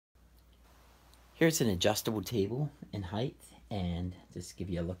Here's an adjustable table in height, and just give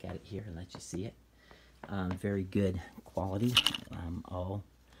you a look at it here and let you see it. Very good quality, all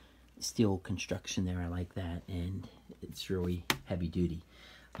steel construction there. I like that, and it's really heavy duty.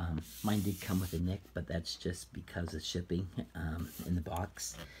 Mine did come with a nick, but that's just because of shipping in the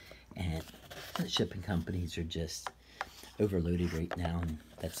box, and the shipping companies are just overloaded right now, and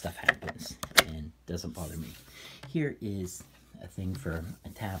that stuff happens and doesn't bother me. Here is a thing for a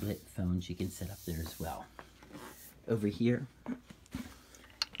tablet, phones you can set up there as well. Over here,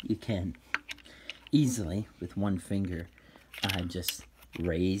 you can easily, with one finger, just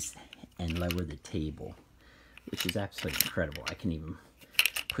raise and lower the table, which is absolutely incredible. I can even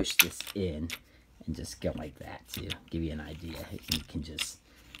push this in and just go like that to give you an idea. You can just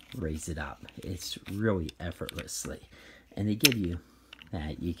raise it up. It's really effortlessly. And they give you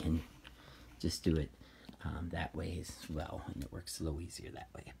that you can just do it that way as well, and it works a little easier that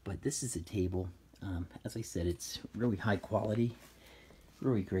way. But this is a table, as I said, it's really high quality,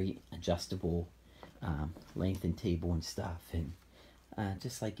 really great adjustable lengthened table and stuff, and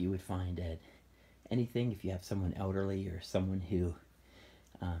just like you would find at anything. If you have someone elderly or someone who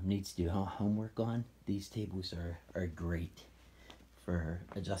needs to do homework on, these tables are great for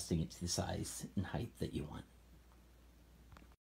adjusting it to the size and height that you want.